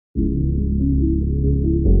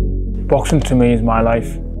Boxing to me is my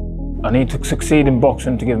life. I need to succeed in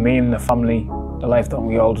boxing to give me and the family the life that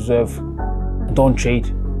we all deserve. I don't cheat.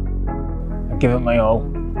 I give it my all.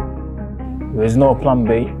 There is no plan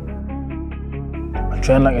B. I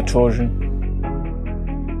train like a Trojan.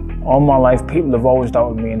 All my life, people have always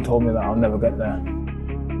doubted me and told me that I'll never get there.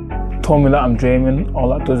 Told me that I'm dreaming, all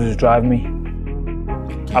that does is drive me.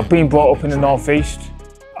 I've been brought up in the northeast.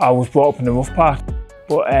 I was brought up in the rough part.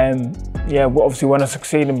 But yeah, obviously when I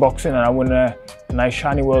succeed in boxing and I win a nice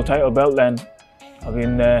shiny world title belt, then I'll be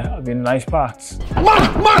in the nice parts.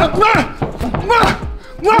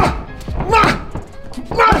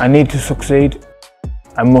 I need to succeed.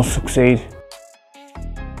 I must succeed.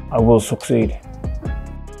 I will succeed.